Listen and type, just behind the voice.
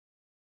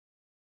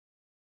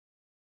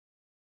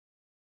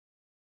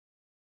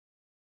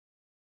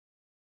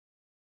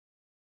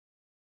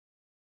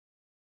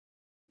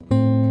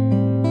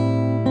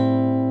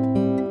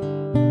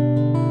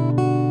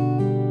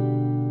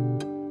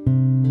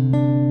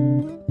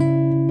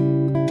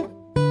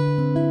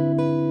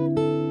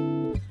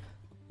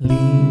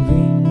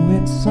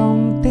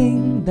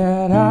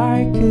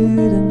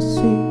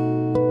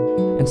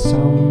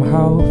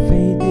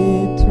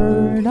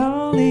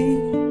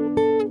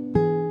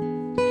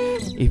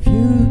If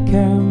you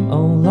came a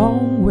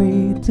long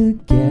way to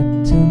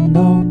get to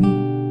know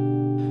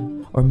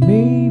me, or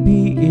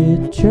maybe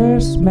it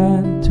just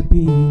meant to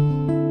be.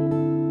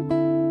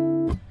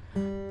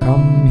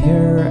 Come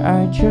here,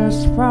 I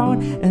just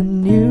found a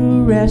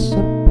new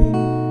recipe.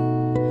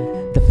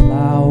 The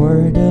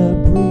flour, the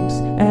bricks,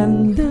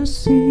 and the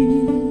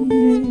sea.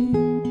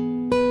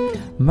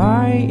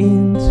 My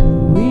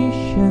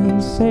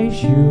intuition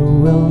says you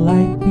will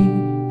like me,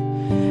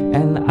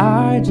 and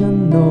I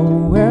don't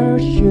know where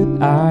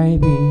should I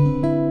be.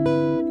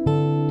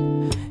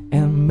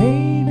 And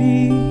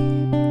maybe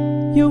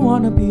you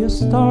wanna be a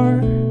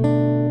star.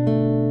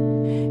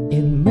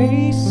 It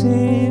may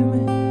seem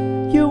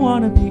you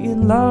wanna be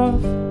in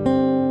love.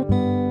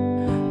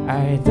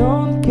 I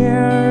don't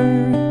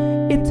care,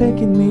 it's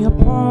taking me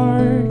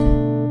apart,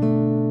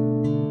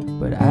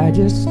 but I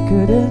just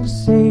couldn't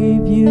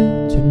save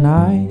you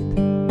tonight.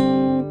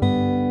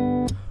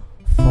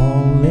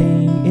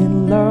 Falling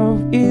in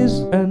love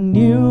is a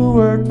new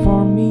word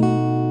for me.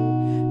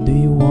 Do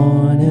you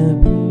wanna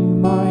be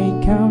my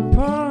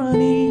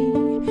company?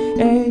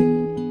 Hey,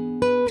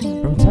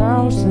 from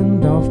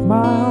thousands of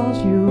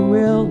miles you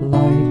will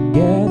like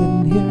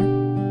getting here.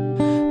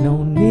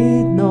 No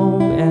need, no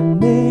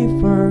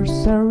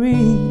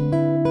anniversary.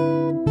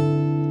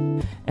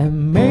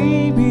 And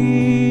maybe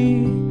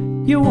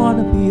you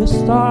wanna be a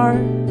star.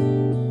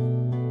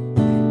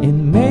 It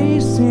may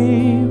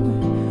seem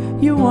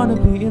you wanna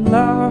be in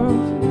love.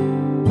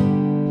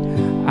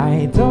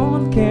 I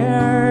don't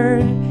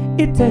care,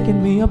 it's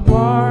taking me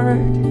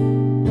apart,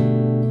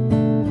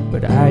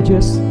 but I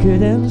just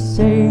couldn't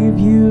save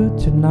you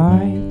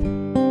tonight.